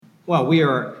Well, we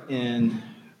are in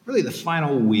really the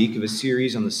final week of a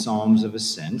series on the Psalms of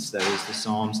Ascents. That is the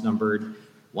Psalms numbered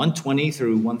 120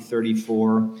 through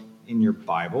 134 in your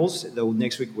Bibles. Though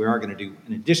next week we are going to do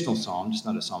an additional psalm, just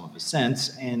not a Psalm of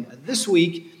Ascents. And this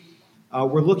week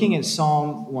we're looking at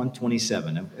Psalm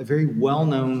 127, a very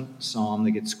well-known psalm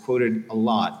that gets quoted a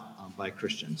lot by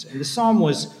Christians. And the psalm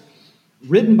was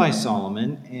written by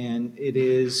Solomon, and it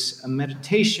is a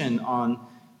meditation on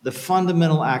the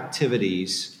fundamental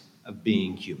activities of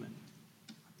being human.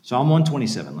 Psalm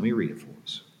 127, let me read it for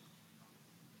us.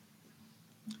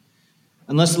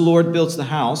 Unless the Lord builds the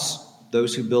house,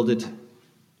 those who build it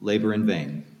labor in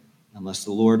vain. Unless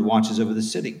the Lord watches over the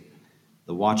city,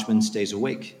 the watchman stays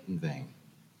awake in vain.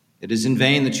 It is in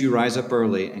vain that you rise up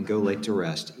early and go late to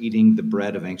rest, eating the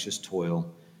bread of anxious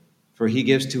toil, for he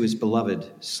gives to his beloved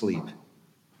sleep.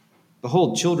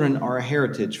 Behold, children are a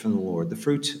heritage from the Lord, the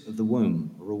fruit of the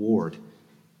womb, a reward.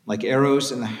 Like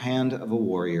arrows in the hand of a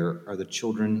warrior are the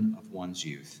children of one's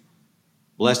youth.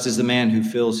 Blessed is the man who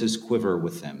fills his quiver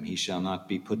with them. He shall not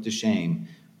be put to shame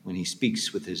when he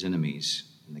speaks with his enemies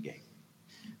in the gate.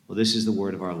 Well, this is the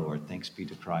word of our Lord. Thanks be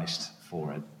to Christ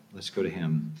for it. Let's go to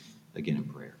him again in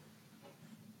prayer.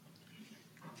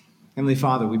 Heavenly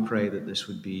Father, we pray that this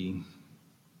would be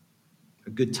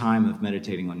a good time of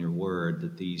meditating on your word,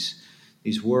 that these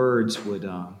words would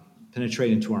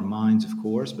penetrate into our minds, of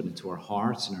course, but into our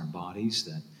hearts and our bodies,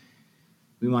 that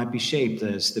we might be shaped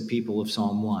as the people of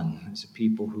Psalm 1, as a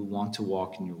people who want to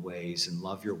walk in your ways and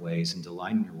love your ways and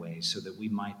delight in your ways, so that we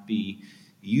might be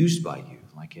used by you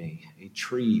like a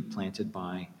tree planted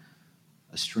by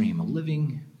a stream, a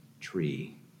living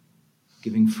tree,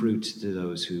 giving fruit to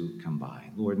those who come by.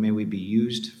 Lord, may we be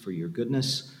used for your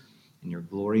goodness and your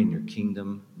glory and your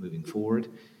kingdom moving forward.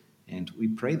 And we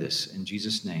pray this in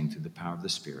Jesus' name through the power of the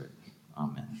Spirit.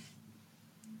 Amen.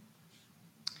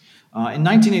 In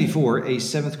 1984, a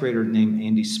seventh grader named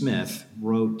Andy Smith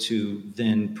wrote to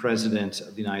then President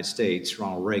of the United States,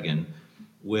 Ronald Reagan,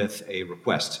 with a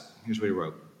request. Here's what he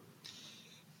wrote.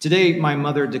 Today, my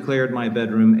mother declared my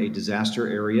bedroom a disaster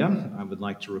area. I would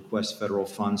like to request federal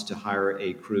funds to hire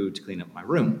a crew to clean up my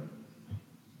room.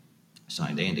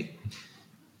 Signed, Andy.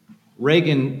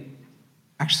 Reagan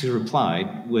actually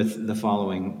replied with the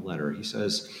following letter. He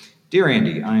says, Dear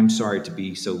Andy, I am sorry to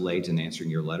be so late in answering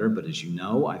your letter, but as you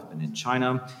know, I've been in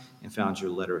China and found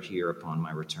your letter here upon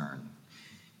my return.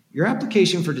 Your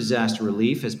application for disaster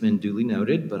relief has been duly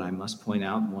noted, but I must point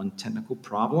out one technical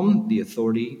problem. The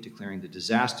authority declaring the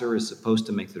disaster is supposed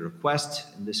to make the request,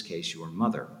 in this case, your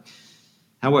mother.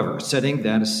 However, setting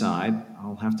that aside,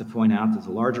 I'll have to point out that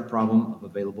the larger problem of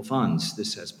available funds.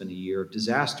 This has been a year of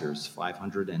disasters,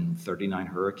 539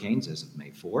 hurricanes as of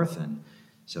May 4th, and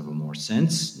several more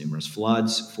since, numerous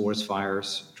floods, forest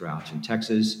fires, drought in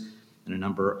Texas, and a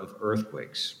number of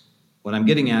earthquakes. What I'm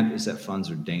getting at is that funds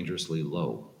are dangerously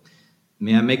low.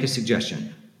 May I make a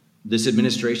suggestion? This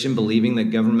administration, believing that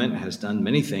government has done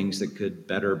many things that could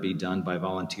better be done by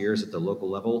volunteers at the local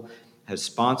level, has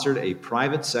sponsored a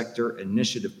private sector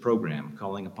initiative program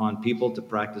calling upon people to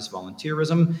practice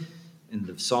volunteerism in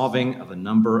the solving of a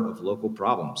number of local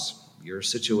problems. Your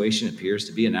situation appears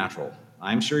to be a natural.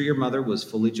 I'm sure your mother was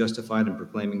fully justified in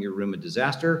proclaiming your room a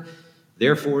disaster.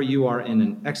 Therefore, you are in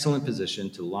an excellent position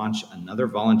to launch another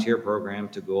volunteer program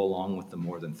to go along with the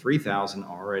more than 3,000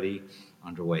 already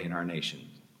underway in our nation.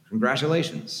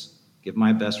 Congratulations. Give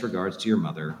my best regards to your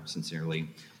mother. Sincerely,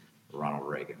 Ronald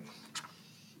Reagan.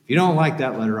 If you don't like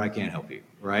that letter, I can't help you,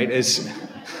 right?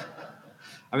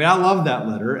 I love that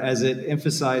letter as it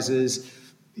emphasizes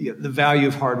the value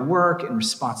of hard work and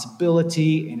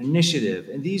responsibility and initiative.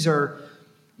 And these are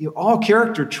all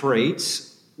character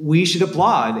traits we should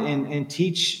applaud and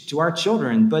teach to our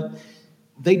children, but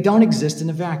they don't exist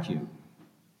in a vacuum.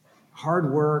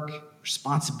 Hard work,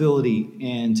 responsibility,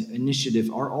 and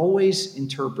initiative are always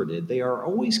interpreted. They are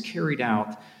always carried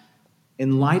out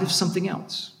in light of something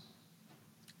else.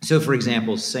 So, for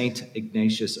example, St.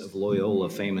 Ignatius of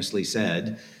Loyola famously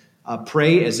said,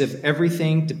 pray as if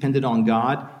everything depended on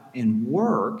God and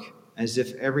work as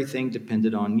if everything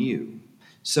depended on you.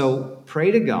 So pray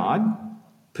to God,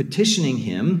 petitioning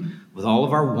him with all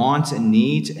of our wants and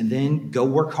needs, and then go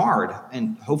work hard.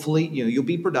 And hopefully, you'll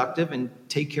be productive and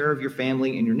take care of your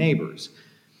family and your neighbors.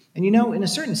 And in a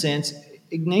certain sense,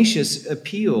 Ignatius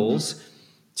appeals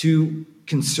to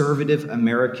conservative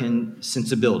American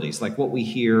sensibilities, like what we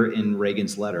hear in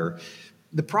Reagan's letter.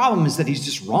 The problem is that he's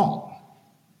just wrong.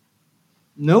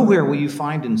 Nowhere will you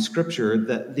find in Scripture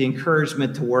that the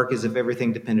encouragement to work as if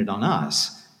everything depended on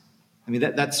us.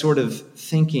 That sort of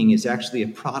thinking is actually a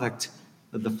product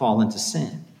of the fall into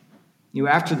sin.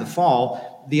 After the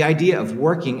fall, the idea of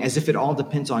working as if it all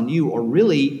depends on you, or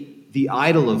really the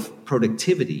idol of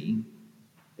productivity,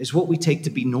 is what we take to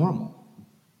be normal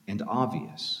and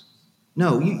obvious.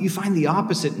 No, you find the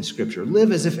opposite in Scripture.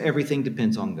 Live as if everything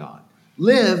depends on God.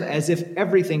 Live as if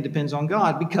everything depends on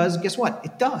God, because guess what?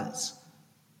 It does.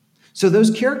 So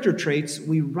those character traits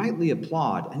we rightly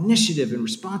applaud: initiative and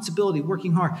responsibility,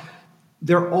 working hard.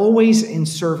 They're always in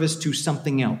service to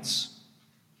something else.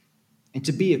 And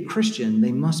to be a Christian,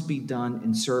 they must be done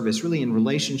in service, really in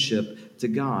relationship to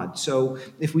God. So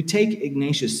if we take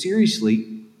Ignatius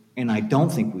seriously, and I don't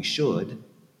think we should,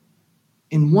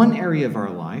 in one area of our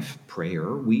life,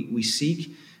 prayer, we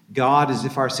seek God as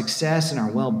if our success and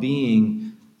our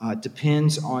well-being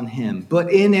depends on him.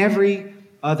 But in every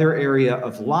other area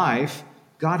of life,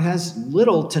 God has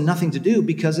little to nothing to do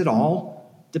because it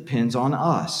all depends on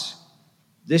us.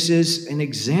 This is an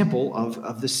example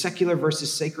of the secular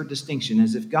versus sacred distinction,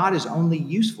 as if God is only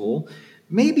useful,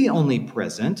 maybe only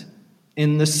present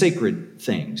in the sacred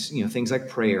things, things like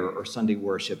prayer or Sunday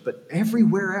worship, but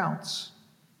everywhere else.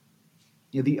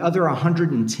 The other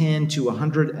 110 to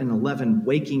 111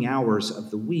 waking hours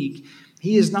of the week,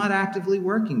 he is not actively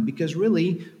working because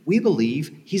really we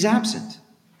believe he's absent.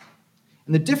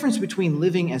 And the difference between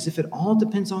living as if it all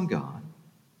depends on God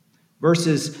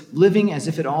versus living as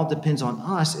if it all depends on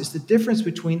us is the difference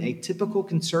between a typical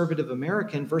conservative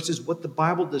American versus what the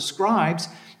Bible describes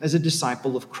as a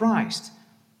disciple of Christ.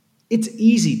 It's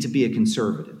easy to be a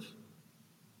conservative.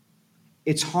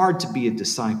 It's hard to be a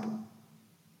disciple.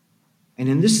 And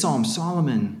in this psalm,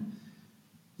 Solomon,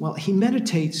 he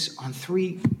meditates on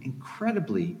three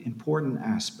incredibly important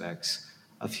aspects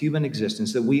of human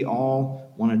existence that we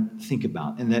all want to think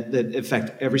about and that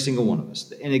affect every single one of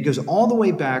us. And it goes all the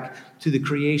way back to the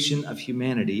creation of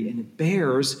humanity, and it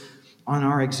bears on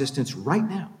our existence right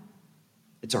now.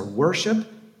 It's our worship,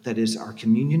 that is our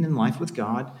communion in life with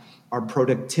God, our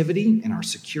productivity and our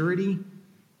security,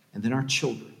 and then our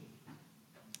children.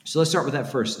 So let's start with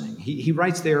that first thing. He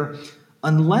writes there,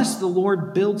 unless the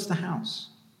Lord builds the house,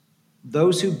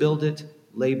 those who build it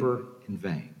labor in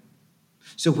vain.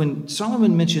 So when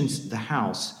Solomon mentions the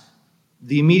house,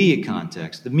 the immediate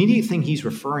context, the immediate thing he's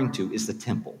referring to is the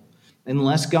temple.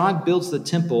 Unless God builds the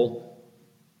temple,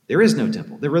 there is no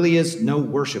temple. There really is no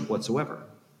worship whatsoever.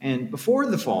 And before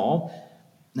the fall,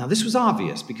 now this was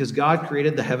obvious because God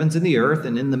created the heavens and the earth,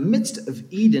 and in the midst of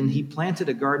Eden, he planted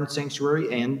a garden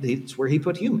sanctuary, and it's where he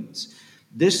put humans.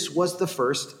 This was the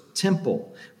first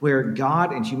temple where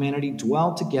God and humanity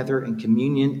dwelled together in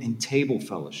communion and table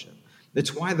fellowship.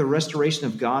 That's why the restoration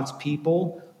of God's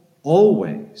people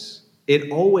always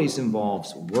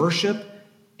involves worship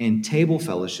and table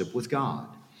fellowship with God.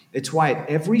 It's why at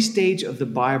every stage of the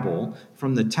Bible,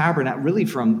 from the tabernacle, really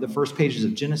from the first pages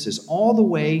of Genesis, all the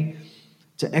way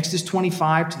to Exodus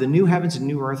 25, to the new heavens and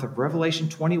new earth of Revelation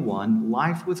 21,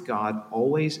 life with God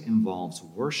always involves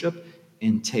worship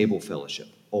and table fellowship.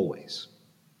 Always.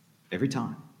 Every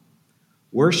time.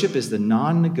 Worship is the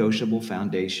non-negotiable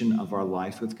foundation of our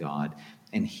life with God,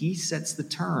 and he sets the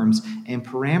terms and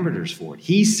parameters for it.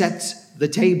 He sets the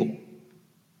table.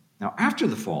 Now, after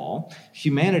the fall,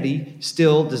 humanity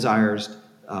still desires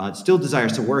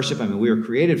to worship. We were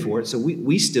created for it, so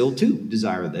we still too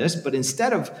desire this. But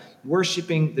instead of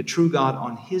worshiping the true God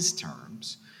on his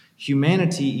terms,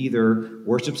 humanity either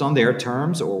worships on their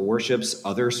terms or worships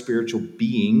other spiritual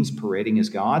beings parading as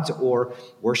gods, or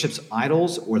worships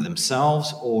idols or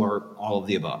themselves, or all of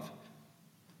the above.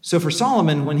 So for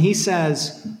Solomon, when he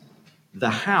says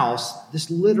the house, this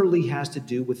literally has to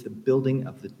do with the building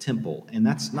of the temple, and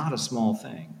that's not a small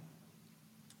thing.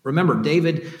 Remember,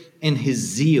 David, in his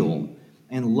zeal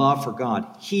and love for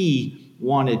God, he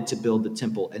wanted to build the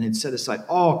temple and had set aside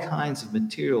all kinds of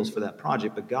materials for that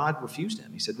project, but God refused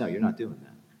him. He said, no, you're not doing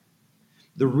that.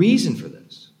 The reason for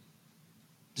this,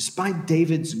 despite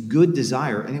David's good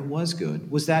desire, and it was good,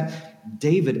 was that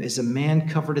David, as a man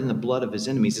covered in the blood of his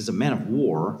enemies, as a man of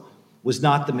war, was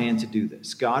not the man to do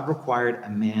this. God required a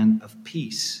man of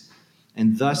peace,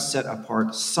 and thus set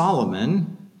apart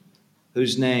Solomon,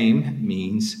 whose name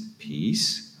means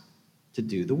peace, to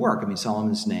do the work.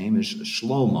 Solomon's name is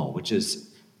Shlomo, which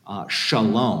is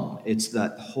shalom. It's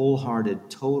that wholehearted,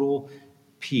 total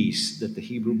peace that the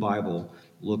Hebrew Bible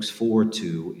looks forward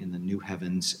to in the new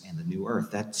heavens and the new earth.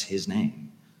 That's his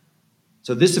name.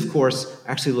 So this, of course,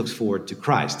 actually looks forward to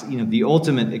Christ, the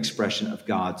ultimate expression of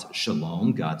God's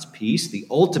shalom, God's peace, the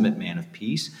ultimate man of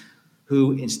peace,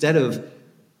 who instead of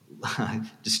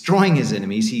destroying his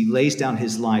enemies, he lays down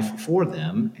his life for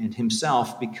them and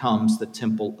himself becomes the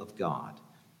temple of God.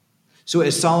 So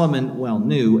as Solomon well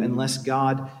knew, unless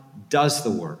God does the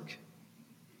work,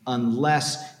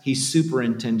 unless he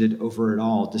superintended over it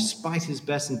all. Despite his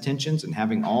best intentions and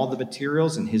having all the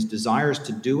materials and his desires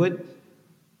to do it,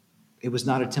 it was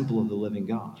not a temple of the living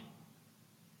God.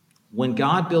 When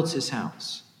God builds his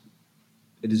house,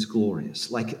 it is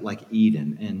glorious, like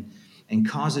Eden, and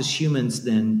causes humans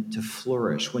then to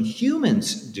flourish. When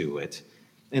humans do it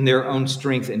in their own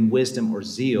strength and wisdom or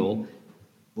zeal,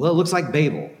 well, it looks like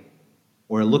Babel,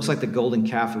 or it looks like the golden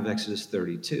calf of Exodus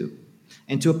 32.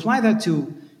 And to apply that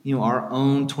to our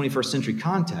own 21st century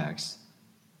context,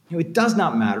 it does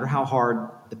not matter how hard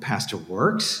the pastor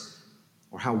works,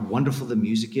 or how wonderful the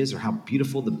music is, or how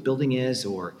beautiful the building is,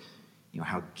 or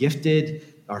how gifted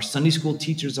our Sunday school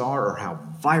teachers are, or how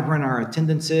vibrant our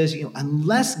attendance is.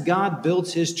 Unless God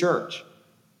builds his church,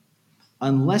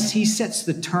 unless he sets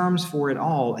the terms for it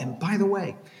all. And by the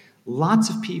way, lots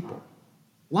of people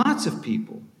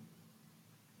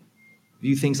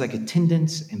view things like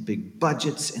attendance and big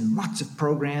budgets and lots of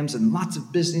programs and lots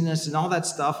of busyness and all that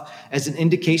stuff as an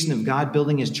indication of God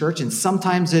building his church. And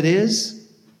sometimes it is,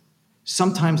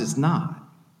 sometimes it's not.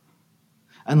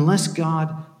 Unless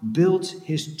God builds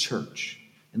his church,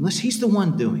 unless he's the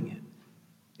one doing it,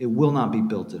 it will not be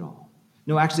built at all.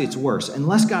 No, actually, it's worse.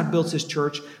 Unless God builds his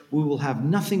church, we will have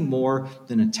nothing more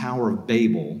than a Tower of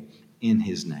Babel in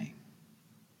his name.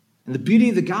 And the beauty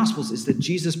of the Gospels is that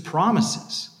Jesus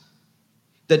promises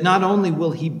that not only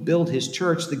will he build his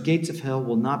church, the gates of hell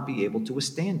will not be able to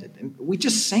withstand it. And we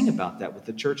just sang about that with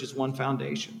the church's one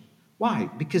foundation. Why?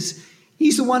 Because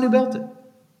he's the one who built it.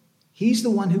 He's the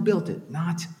one who built it,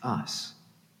 not us.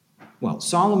 Well,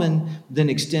 Solomon then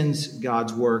extends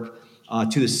God's work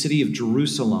to the city of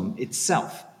Jerusalem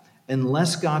itself.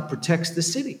 Unless God protects the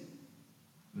city,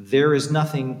 there is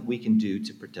nothing we can do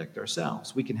to protect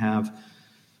ourselves. We can have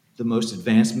the most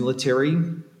advanced military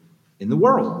in the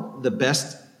world, the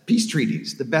best peace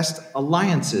treaties, the best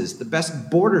alliances, the best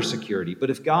border security. But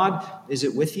if God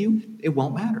isn't with you, it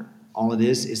won't matter. All it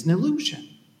is an illusion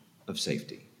of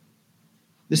safety.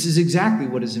 This is exactly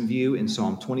what is in view in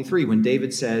Psalm 23 when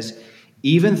David says,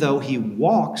 even though he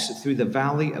walks through the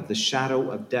valley of the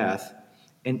shadow of death,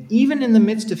 and even in the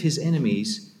midst of his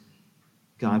enemies,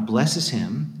 God blesses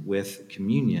him with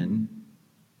communion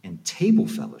and table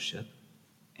fellowship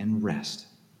and rest.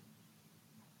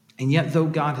 And yet, though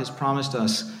God has promised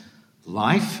us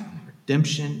life, and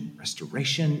redemption,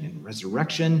 restoration, and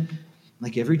resurrection,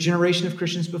 like every generation of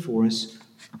Christians before us,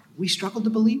 we struggle to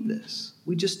believe this.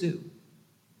 We just do.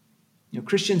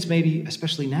 Christians, maybe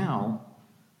especially now,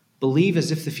 believe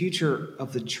as if the future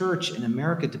of the church in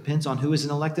America depends on who is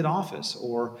in elected office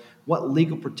or what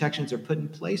legal protections are put in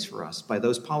place for us by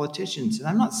those politicians. And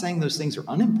I'm not saying those things are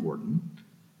unimportant.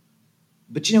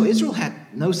 But Israel had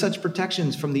no such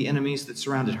protections from the enemies that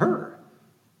surrounded her.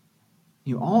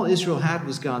 All Israel had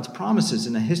was God's promises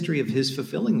and a history of his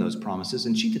fulfilling those promises,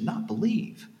 and she did not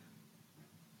believe.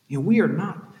 We are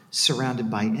not surrounded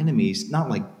by enemies, not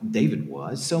like David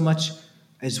was, so much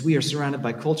as we are surrounded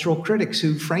by cultural critics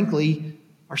who, frankly,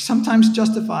 are sometimes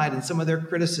justified in some of their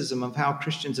criticism of how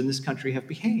Christians in this country have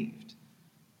behaved.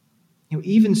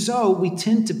 Even so, we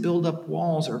tend to build up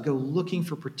walls or go looking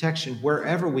for protection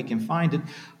wherever we can find it,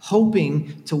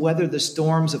 hoping to weather the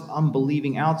storms of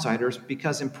unbelieving outsiders,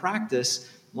 because in practice,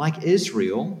 like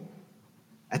Israel,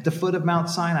 at the foot of Mount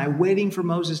Sinai, waiting for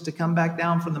Moses to come back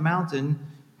down from the mountain,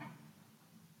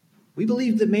 we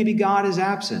believe that maybe God is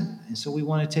absent, and so we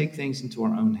want to take things into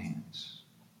our own hands.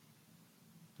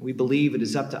 We believe it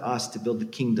is up to us to build the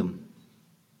kingdom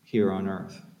here on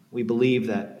earth. We believe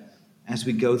that as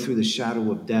we go through the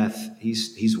shadow of death,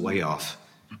 he's way off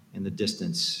in the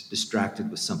distance,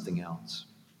 distracted with something else.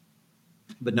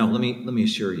 But no, let me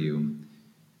assure you,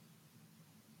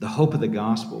 the hope of the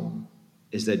gospel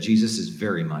is that Jesus is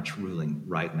very much ruling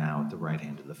right now at the right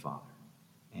hand of the Father.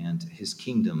 And his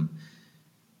kingdom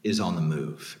is on the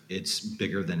move. It's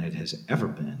bigger than it has ever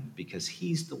been because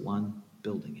he's the one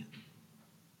building it.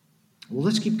 Well,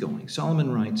 let's keep going.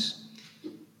 Solomon writes,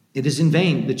 "It is in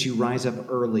vain that you rise up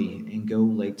early and go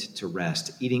late to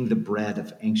rest, eating the bread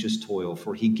of anxious toil,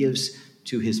 for he gives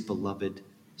to his beloved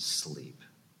sleep."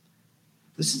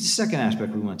 This is the second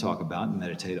aspect we want to talk about and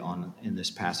meditate on in this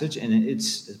passage, and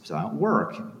it's about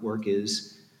work. Work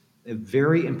is a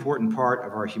very important part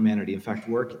of our humanity. In fact,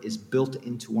 work is built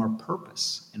into our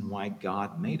purpose and why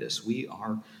God made us. We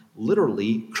are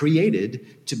literally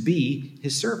created to be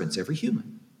his servants, every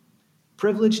human.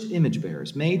 Privileged image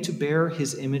bearers, made to bear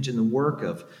his image in the work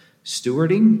of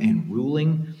stewarding and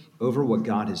ruling over what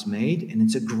God has made, and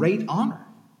it's a great honor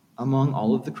among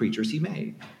all of the creatures he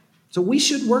made. So we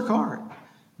should work hard,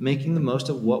 making the most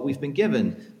of what we've been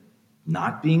given,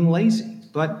 not being lazy.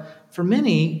 But for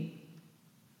many,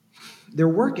 Their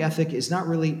work ethic is not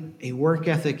really a work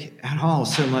ethic at all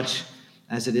so much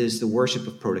as it is the worship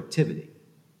of productivity.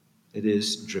 It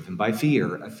is driven by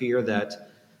fear, a fear that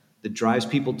drives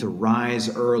people to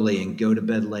rise early and go to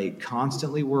bed late,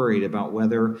 constantly worried about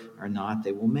whether or not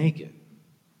they will make it,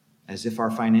 as if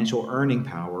our financial earning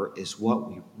power is what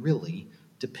we really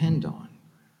depend on.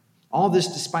 All this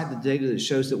despite the data that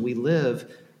shows that we live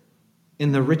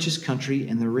in the richest country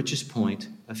and the richest point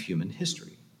of human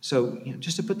history. So,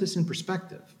 just to put this in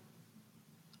perspective,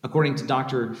 according to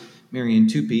Dr. Marian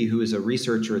Tupy, who is a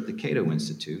researcher at the Cato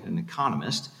Institute, an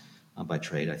economist by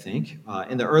trade, I think,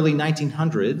 in the early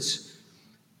 1900s,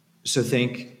 so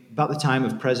think about the time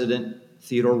of President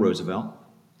Theodore Roosevelt,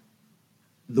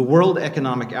 the world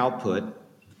economic output,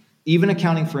 even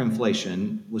accounting for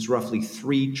inflation, was roughly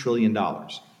 $3 trillion.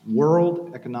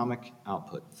 World economic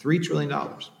output, $3 trillion.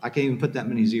 I can't even put that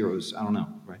many zeros. I don't know,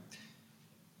 right?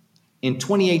 In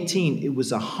 2018, it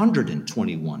was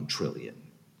 121 trillion.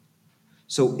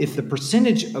 So if the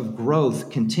percentage of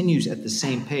growth continues at the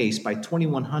same pace, by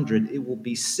 2100, it will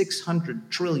be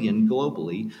 600 trillion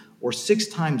globally, or 6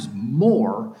 times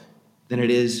more than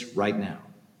it is right now.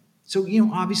 So,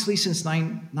 obviously since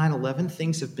 9/11,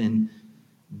 things have been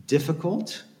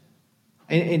difficult.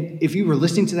 And if you were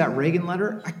listening to that Reagan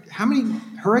letter, how many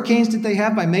hurricanes did they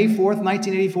have by May 4th,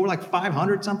 1984? Like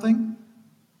 500 something?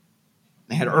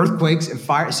 They had earthquakes and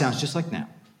fire. It sounds just like now,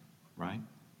 right?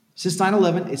 Since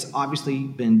 9/11, it's obviously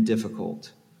been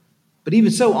difficult. But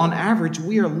even so, on average,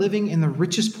 we are living in the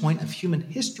richest point of human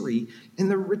history, in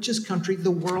the richest country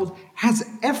the world has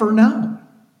ever known.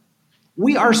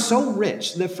 We are so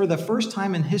rich that for the first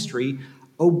time in history,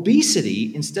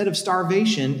 obesity instead of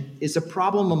starvation is a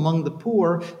problem among the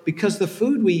poor because the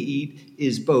food we eat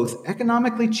is both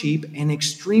economically cheap and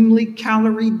extremely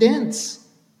calorie dense.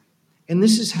 And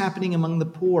this is happening among the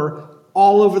poor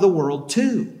all over the world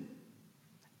too.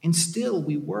 And still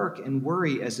we work and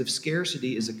worry as if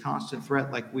scarcity is a constant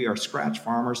threat, like we are scratch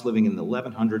farmers living in the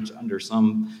 1100s under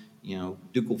some,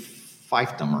 ducal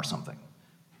fiefdom or something.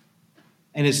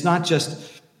 And it's not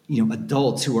just,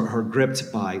 adults who are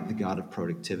gripped by the god of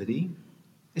productivity.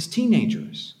 It's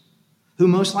teenagers who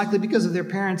most likely, because of their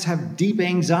parents, have deep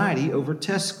anxiety over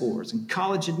test scores and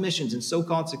college admissions and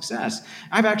so-called success.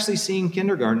 I've actually seen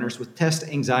kindergartners with test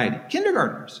anxiety.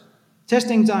 Kindergartners, test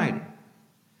anxiety.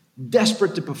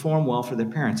 Desperate to perform well for their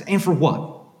parents. And for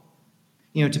what?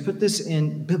 To put this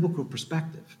in biblical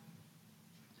perspective,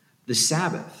 the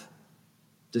Sabbath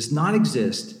does not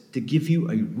exist to give you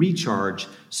a recharge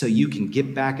so you can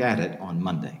get back at it on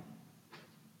Monday,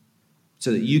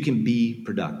 so that you can be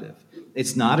productive.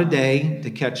 It's not a day to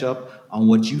catch up on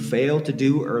what you failed to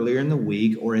do earlier in the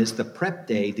week or as the prep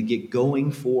day to get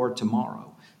going for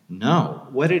tomorrow. No,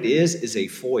 what it is a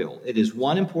foil. It is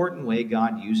one important way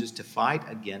God uses to fight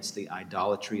against the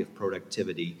idolatry of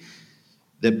productivity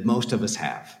that most of us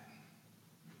have.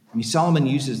 Solomon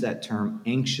uses that term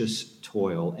anxious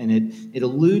toil, and it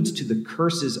alludes to the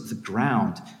curses of the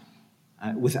ground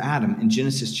with Adam in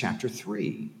Genesis chapter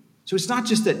 3. So it's not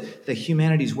just that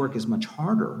humanity's work is much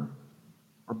harder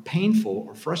or painful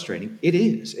or frustrating. It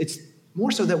is. It's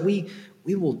more so that we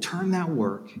will turn that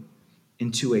work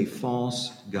into a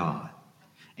false god.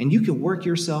 And you can work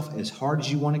yourself as hard as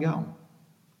you want to go.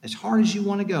 As hard as you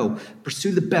want to go.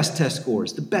 Pursue the best test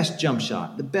scores, the best jump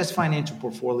shot, the best financial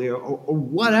portfolio, or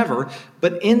whatever.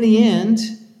 But in the end,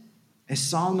 as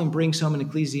Solomon brings home in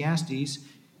Ecclesiastes,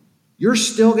 you're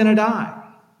still going to die.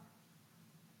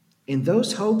 And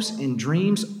those hopes and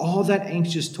dreams, all that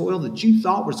anxious toil that you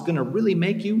thought was going to really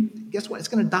make you, guess what? It's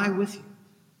going to die with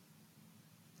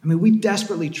you. We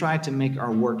desperately try to make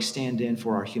our work stand in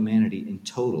for our humanity in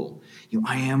total.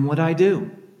 I am what I do.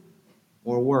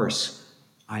 Or worse,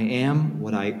 I am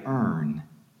what I earn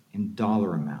in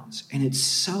dollar amounts. And it's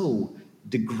so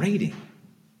degrading.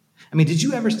 Did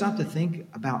you ever stop to think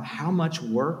about how much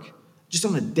work, just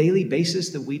on a daily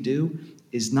basis that we do,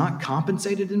 is not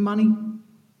compensated in money?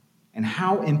 And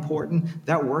how important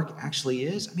that work actually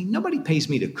is? Nobody pays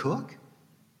me to cook.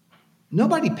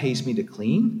 Nobody pays me to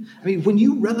clean. When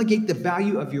you relegate the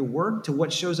value of your work to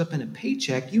what shows up in a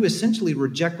paycheck, you essentially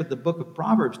reject what the book of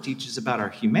Proverbs teaches about our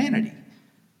humanity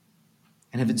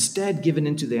and have instead given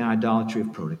into the idolatry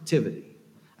of productivity.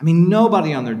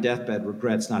 Nobody on their deathbed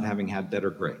regrets not having had better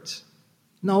grades.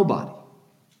 Nobody.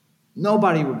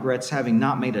 Nobody regrets having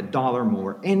not made $1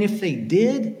 more. And if they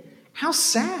did, how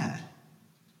sad.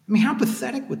 How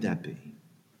pathetic would that be?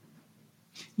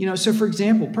 So for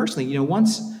example, personally,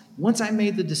 once I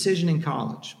made the decision in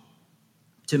college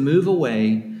to move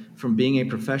away from being a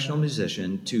professional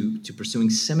musician to pursuing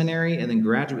seminary and then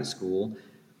graduate school,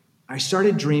 I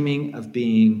started dreaming of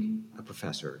being a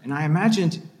professor. And I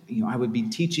imagined, I would be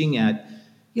teaching at,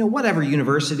 whatever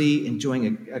university,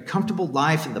 enjoying a comfortable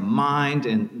life in the mind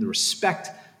and the respect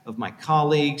of my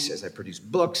colleagues as I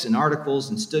produced books and articles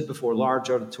and stood before large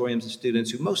auditoriums of students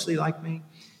who mostly liked me.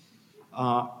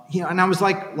 And I was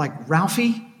like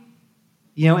Ralphie,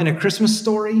 in A Christmas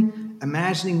Story,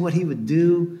 imagining what he would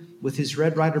do with his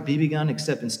Red Ryder BB gun,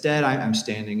 except instead I'm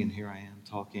standing and here I am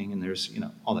talking and there's,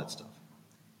 all that stuff.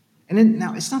 And then,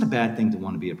 now, it's not a bad thing to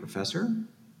want to be a professor,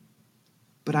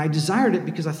 but I desired it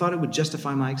because I thought it would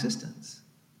justify my existence.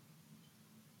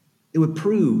 It would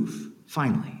prove,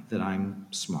 finally, that I'm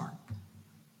smart.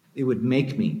 It would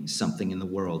make me something in the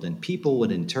world, and people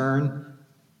would, in turn,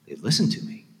 they'd listen to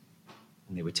me,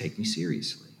 and they would take me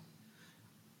seriously.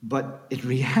 But in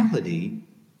reality,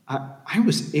 I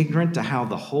was ignorant to how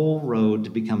the whole road to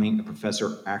becoming a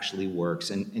professor actually works.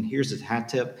 And here's a hat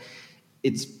tip.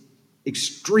 It's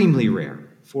extremely rare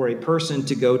for a person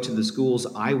to go to the schools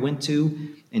I went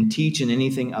to and teach in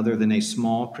anything other than a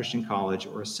small Christian college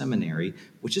or a seminary,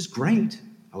 which is great.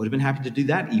 I would have been happy to do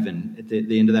that even at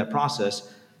the end of that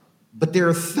process. But there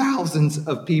are thousands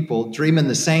of people dreaming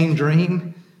the same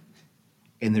dream,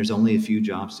 and there's only a few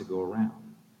jobs to go around.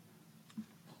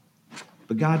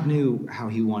 But God knew how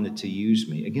he wanted to use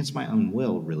me, against my own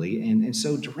will, really, and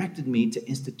so directed me to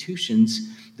institutions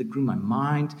that grew my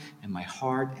mind and my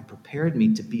heart and prepared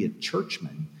me to be a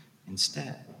churchman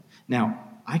instead. Now,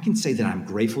 I can say that I'm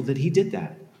grateful that he did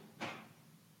that.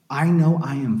 I know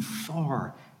I am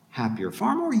far happier,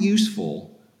 far more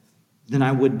useful than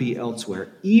I would be elsewhere.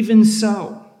 Even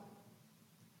so,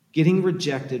 getting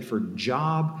rejected for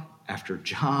job after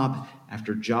job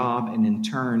after job, and in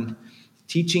turn,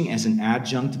 teaching as an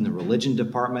adjunct in the religion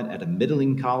department at a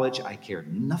middling college I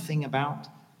cared nothing about,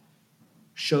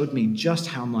 showed me just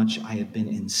how much I had been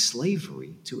in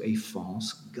slavery to a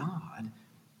false God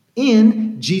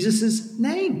in Jesus'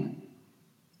 name.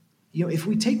 If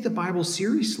we take the Bible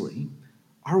seriously,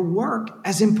 our work,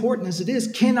 as important as it is,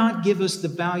 cannot give us the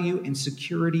value and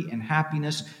security and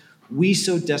happiness we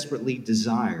so desperately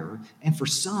desire. And for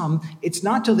some, it's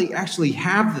not till they actually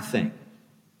have the thing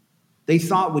they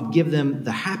thought would give them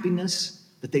the happiness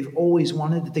that they've always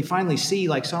wanted, that they finally see,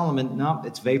 like Solomon, no,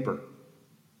 it's vapor.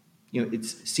 It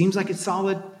seems like it's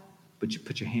solid, but you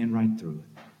put your hand right through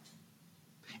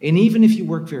it. And even if you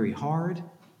work very hard,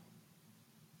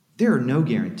 there are no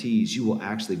guarantees you will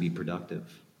actually be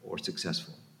productive or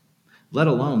successful, let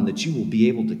alone that you will be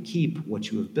able to keep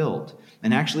what you have built.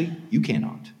 And actually, you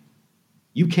cannot.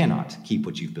 You cannot keep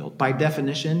what you've built. By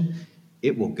definition,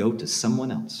 it will go to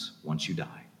someone else once you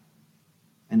die.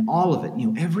 And all of it,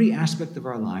 every aspect of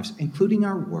our lives, including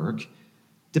our work,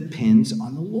 depends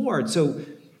on the Lord. So,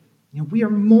 we are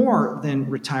more than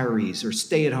retirees or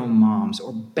stay-at-home moms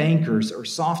or bankers or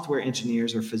software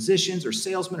engineers or physicians or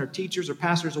salesmen or teachers or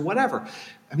pastors or whatever.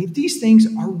 These things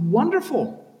are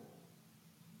wonderful.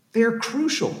 They are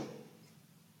crucial,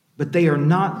 but they are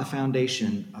not the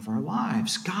foundation of our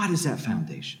lives. God is that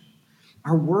foundation.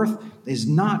 Our worth is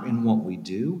not in what we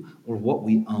do or what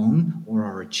we own or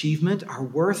our achievement. Our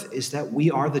worth is that we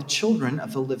are the children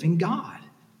of the living God.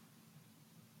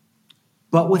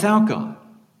 But without God,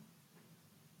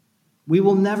 we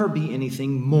will never be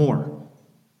anything more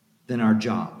than our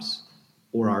jobs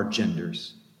or our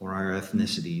genders or our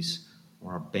ethnicities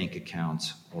or our bank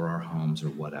accounts or our homes or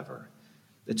whatever.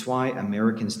 That's why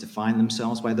Americans define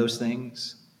themselves by those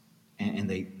things, and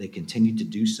they continue to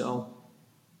do so.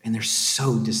 And they're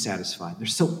so dissatisfied. They're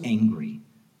so angry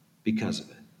because of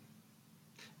it.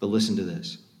 But listen to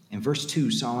this. In verse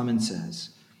 2, Solomon says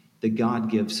that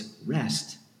God gives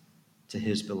rest to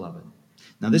his beloved.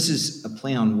 Now, this is a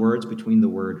play on words between the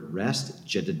word rest,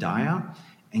 Jedediah,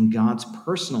 and God's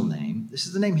personal name. This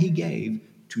is the name he gave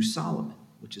to Solomon,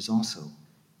 which is also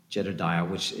Jedediah,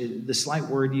 which the slight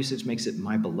word usage makes it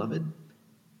my beloved.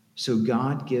 So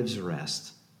God gives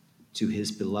rest to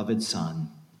his beloved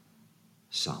son,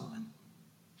 Solomon.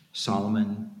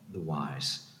 Solomon the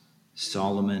wise.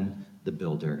 Solomon the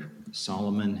builder.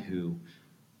 Solomon who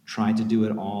tried to do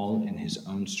it all in his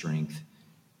own strength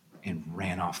and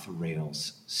ran off the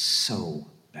rails so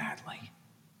badly.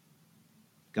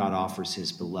 God offers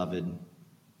his beloved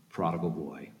prodigal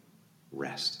boy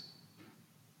rest.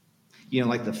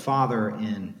 Like the father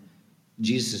in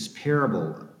Jesus'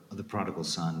 parable of the prodigal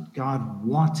son, God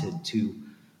wanted to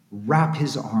wrap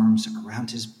his arms around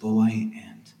his boy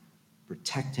and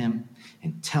protect him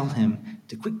and tell him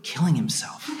to quit killing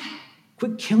himself.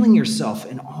 Quit killing yourself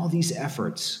in all these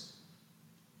efforts.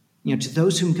 To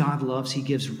those whom God loves, he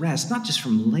gives rest, not just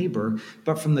from labor,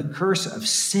 but from the curse of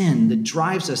sin that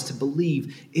drives us to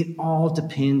believe it all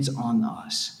depends on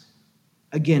us.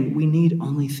 Again, we need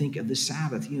only think of the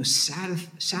Sabbath.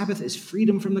 Sabbath is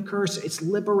freedom from the curse. It's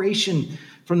liberation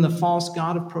from the false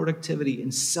god of productivity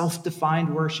and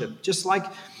self-defined worship. Just like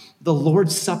the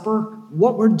Lord's Supper,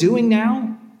 what we're doing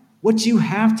now, what you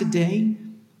have today,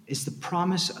 is the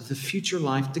promise of the future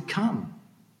life to come.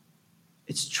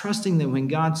 It's trusting that when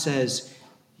God says,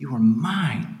 "You are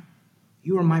mine,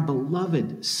 you are my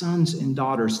beloved sons and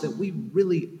daughters," that we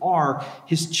really are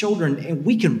his children, and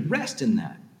we can rest in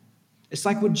that. It's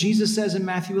like what Jesus says in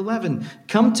Matthew 11,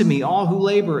 "Come to me, all who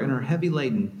labor and are heavy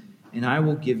laden, and I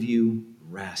will give you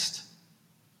rest.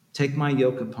 Take my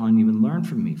yoke upon you and learn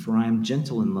from me, for I am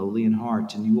gentle and lowly in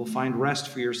heart, and you will find rest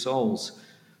for your souls.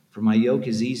 For my yoke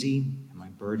is easy and my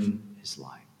burden is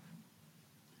light."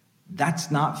 That's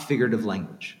not figurative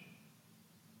language.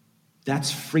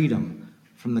 That's freedom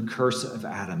from the curse of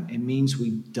Adam. It means we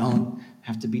don't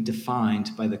have to be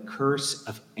defined by the curse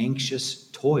of anxious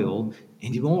toil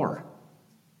anymore,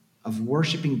 of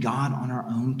worshiping God on our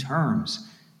own terms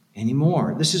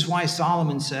anymore. This is why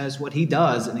Solomon says what he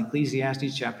does in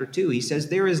Ecclesiastes chapter 2. He says,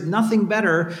 "There is nothing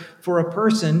better for a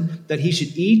person that he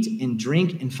should eat and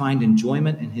drink and find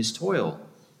enjoyment in his toil."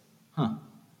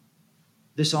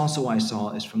 This also I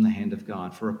saw is from the hand of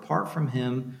God. For apart from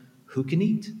him, who can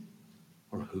eat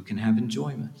or who can have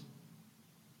enjoyment?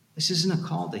 This isn't a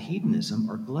call to hedonism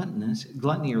or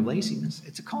gluttony or laziness.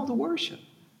 It's a call to worship.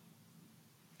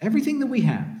 Everything that we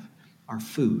have, our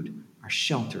food, our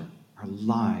shelter, our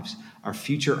lives, our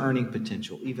future earning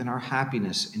potential, even our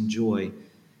happiness and joy,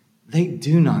 they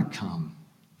do not come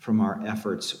from our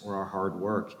efforts or our hard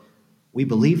work. We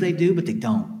believe they do, but they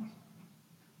don't.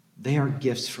 They are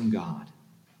gifts from God.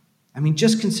 I mean,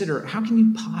 just consider, how can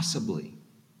you possibly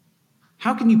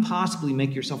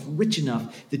make yourself rich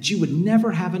enough that you would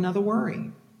never have another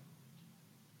worry?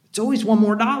 It's always one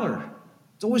more dollar.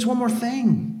 It's always one more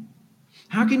thing.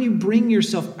 How can you bring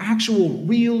yourself actual,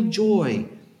 real joy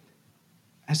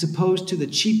as opposed to the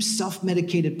cheap,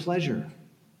 self-medicated pleasure?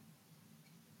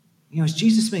 As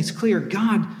Jesus makes clear,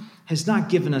 God has not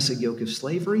given us a yoke of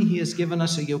slavery. He has given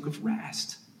us a yoke of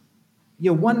rest.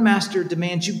 One master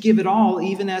demands you give it all,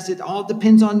 even as it all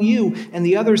depends on you. And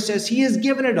the other says he has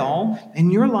given it all,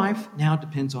 and your life now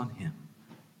depends on him.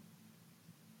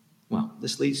 Well,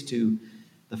 this leads to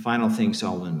the final thing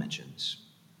Solomon mentions,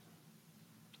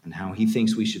 and how he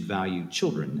thinks we should value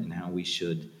children and how we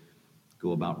should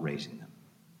go about raising them.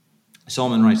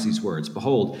 Solomon writes these words,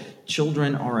 "Behold,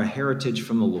 children are a heritage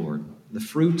from the Lord, the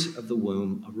fruit of the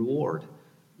womb a reward.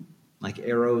 Like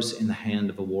arrows in the hand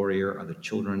of a warrior are the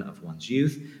children of one's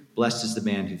youth. Blessed is the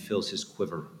man who fills his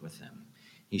quiver with them.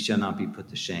 He shall not be put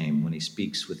to shame when he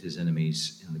speaks with his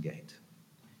enemies in the gate."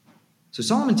 So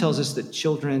Solomon tells us that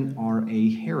children are a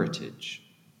heritage,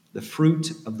 the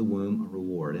fruit of the womb a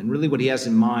reward. And really what he has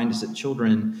in mind is that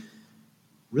children,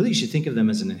 really you should think of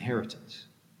them as an inheritance.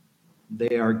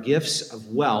 They are gifts of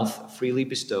wealth freely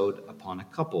bestowed upon a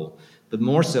couple, but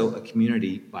more so a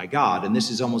community by God. And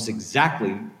this is almost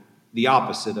exactly the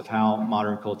opposite of how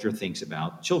modern culture thinks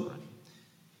about children.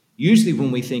 Usually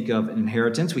when we think of an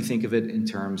inheritance, we think of it in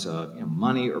terms of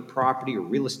money or property or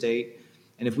real estate.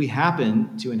 And if we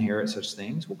happen to inherit such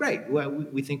things, well, great. Well,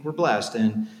 we think we're blessed.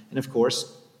 And of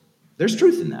course, there's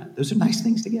truth in that. Those are nice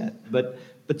things to get. But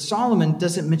Solomon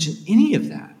doesn't mention any of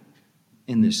that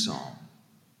in this psalm.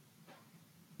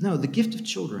 No, the gift of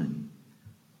children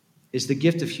is the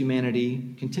gift of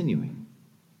humanity continuing,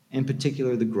 in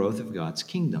particular, the growth of God's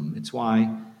kingdom. It's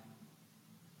why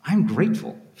I'm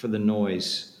grateful for the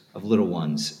noise of little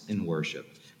ones in worship.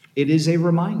 It is a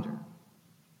reminder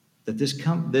that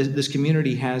this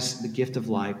community has the gift of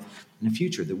life and a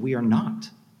future, that we are not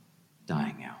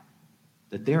dying out,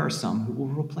 that there are some who will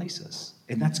replace us,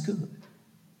 and that's good.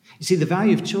 You see, the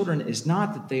value of children is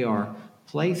not that they are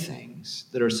playthings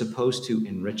that are supposed to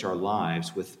enrich our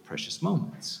lives with precious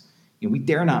moments. We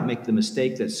dare not make the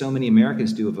mistake that so many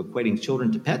Americans do of equating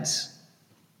children to pets.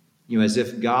 As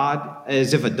if a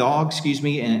dog,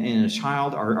 and a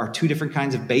child are two different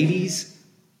kinds of babies,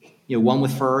 one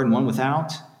with fur and one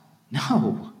without.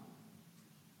 No.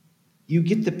 You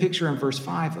get the picture in verse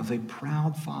 5 of a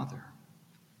proud father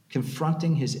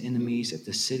confronting his enemies at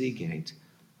the city gate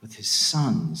with his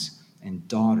sons and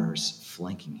daughters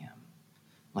flanking him.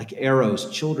 Like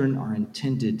arrows, children are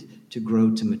intended to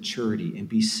grow to maturity and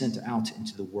be sent out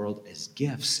into the world as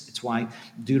gifts. It's why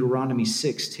Deuteronomy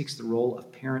 6 takes the role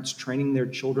of parents training their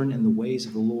children in the ways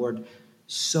of the Lord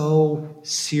so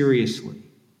seriously,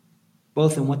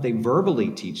 both in what they verbally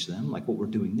teach them, like what we're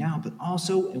doing now, but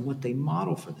also in what they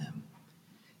model for them.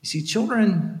 You see,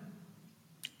 children,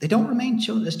 they don't remain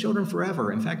as children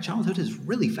forever. In fact, childhood is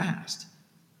really fast.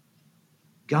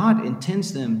 God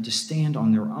intends them to stand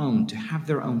on their own, to have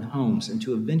their own homes, and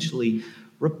to eventually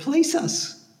replace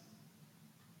us.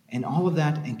 And all of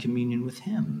that in communion with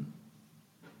him.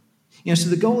 So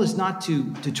the goal is not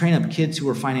to train up kids who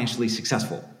are financially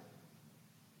successful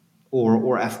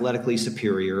or athletically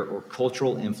superior or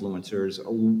cultural influencers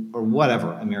or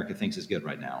whatever America thinks is good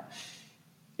right now.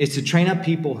 It's to train up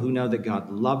people who know that God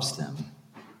loves them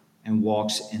and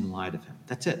walks in light of him.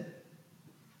 That's it.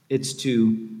 It's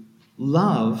to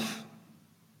love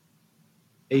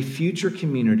a future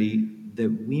community that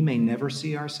we may never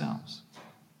see ourselves.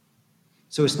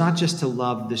 So it's not just to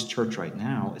love this church right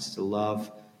now, it's to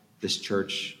love this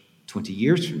church 20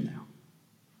 years from now,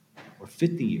 or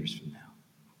 50 years from now,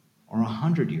 or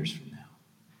 100 years from now.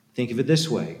 Think of it this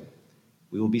way.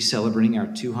 We will be celebrating our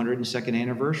 202nd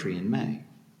anniversary in May.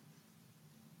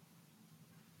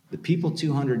 The people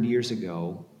 200 years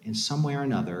ago, in some way or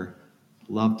another,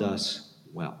 loved us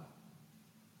well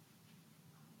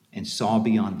and saw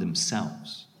beyond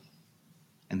themselves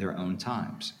and their own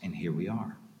times. And here we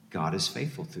are. God is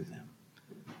faithful through them.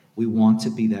 We want to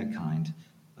be that kind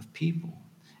of people.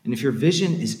 And if your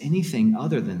vision is anything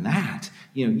other than that,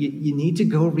 you need to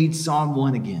go read Psalm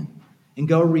 1 again and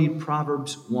go read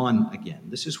Proverbs 1 again.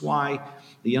 This is why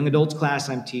the young adults class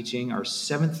I'm teaching, our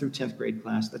 7th through 10th grade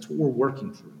class, that's what we're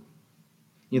working through.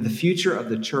 The future of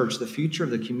the church, the future of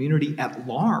the community at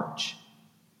large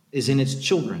is in its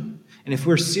children. And if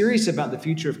we're serious about the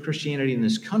future of Christianity in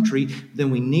this country, then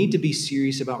we need to be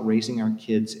serious about raising our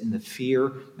kids in the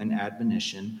fear and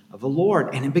admonition of the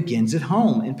Lord. And it begins at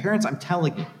home. And parents, I'm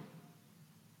telling you,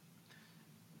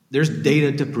 there's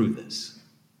data to prove this.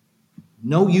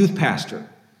 No youth pastor,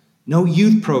 no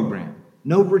youth program,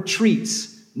 no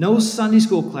retreats, no Sunday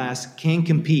school class can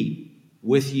compete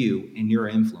with you and your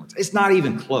influence. It's not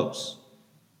even close.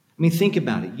 Think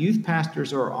about it. Youth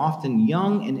pastors are often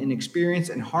young and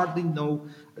inexperienced and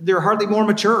they're hardly more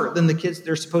mature than the kids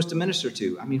they're supposed to minister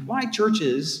to. Why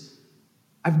churches,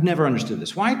 I've never understood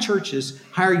this. Why churches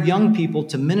hire young people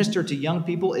to minister to young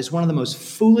people is one of the most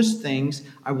foolish things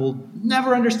I will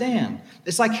never understand.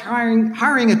 It's like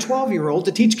hiring a 12-year-old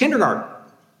to teach kindergarten.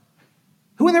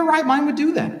 Who in their right mind would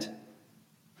do that?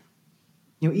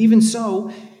 Even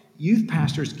so, youth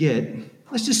pastors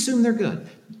let's just assume they're good.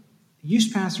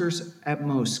 Youth pastors at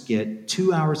most get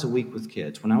 2 hours a week with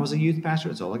kids. When I was a youth pastor,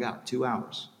 that's all I got, 2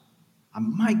 hours. I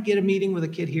might get a meeting with a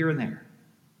kid here and there.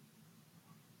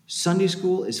 Sunday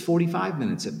school is 45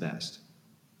 minutes at best.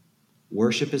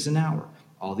 Worship is an hour.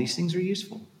 All these things are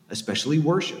useful, especially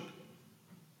worship.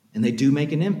 And they do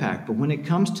make an impact. But when it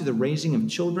comes to the raising of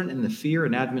children in the fear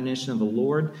and admonition of the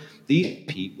Lord, these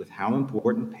compete with how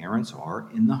important parents are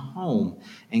in the home.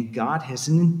 And God has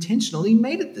intentionally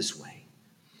made it this way.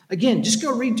 Again, just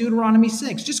go read Deuteronomy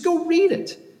 6. Just go read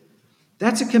it.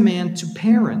 That's a command to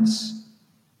parents,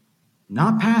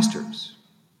 not pastors.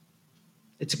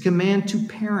 It's a command to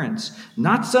parents,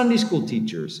 not Sunday school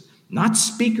teachers, not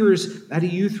speakers at a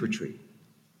youth retreat.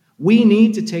 We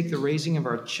need to take the raising of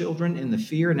our children in the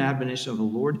fear and admonition of the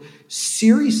Lord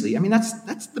seriously.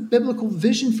 That's the biblical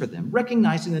vision for them,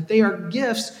 recognizing that they are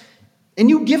gifts, and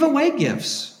you give away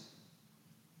gifts,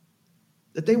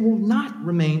 that they will not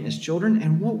remain as children.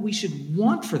 And what we should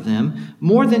want for them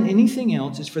more than anything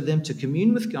else is for them to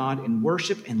commune with God and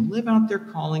worship and live out their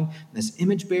calling as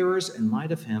image bearers in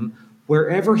light of him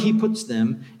wherever he puts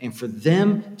them, and for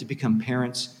them to become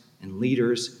parents and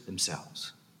leaders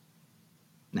themselves.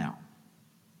 Now,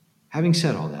 having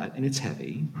said all that, and it's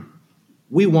heavy,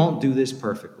 we won't do this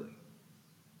perfectly.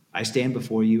 I stand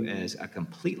before you as a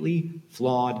completely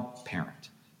flawed parent.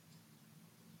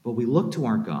 But we look to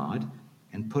our God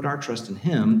and put our trust in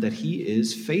him that he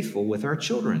is faithful with our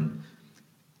children,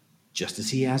 just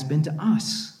as he has been to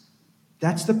us.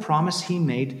 That's the promise he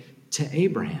made to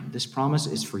Abraham. This promise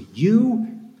is for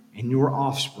you and your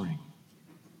offspring.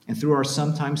 And through our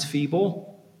sometimes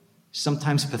feeble,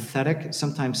 sometimes pathetic,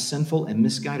 sometimes sinful and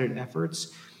misguided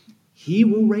efforts, he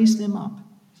will raise them up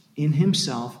in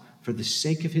himself for the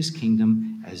sake of his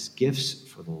kingdom as gifts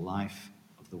for the life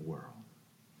of the world.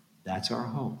 That's our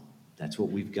hope. That's what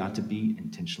we've got to be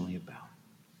intentionally about.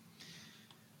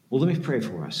 Well, let me pray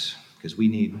for us, because we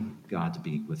need God to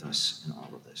be with us in all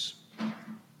of this.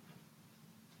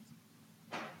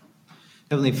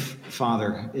 Heavenly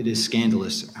Father, it is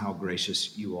scandalous how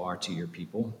gracious you are to your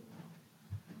people.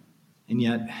 And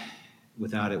yet,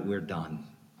 without it, we're done.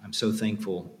 I'm so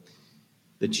thankful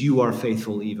that you are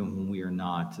faithful even when we are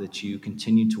not, that you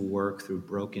continue to work through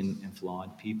broken and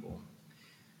flawed people.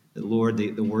 That, Lord,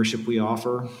 the worship we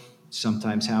offer,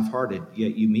 sometimes half-hearted,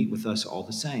 yet you meet with us all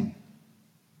the same.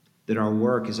 That our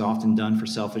work is often done for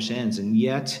selfish ends, and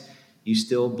yet you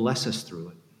still bless us through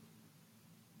it.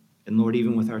 And Lord,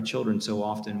 even with our children, so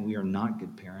often we are not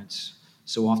good parents.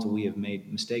 So often we have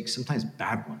made mistakes, sometimes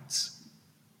bad ones.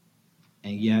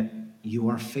 And yet you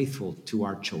are faithful to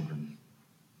our children.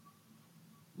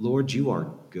 Lord, you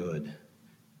are good.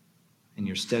 And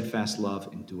your steadfast love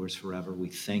endures forever. We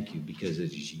thank you because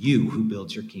it is you who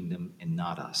builds your kingdom and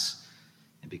not us.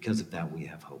 And because of that, we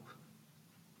have hope.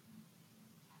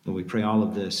 Lord, we pray all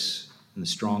of this in the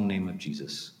strong name of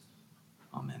Jesus.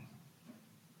 Amen.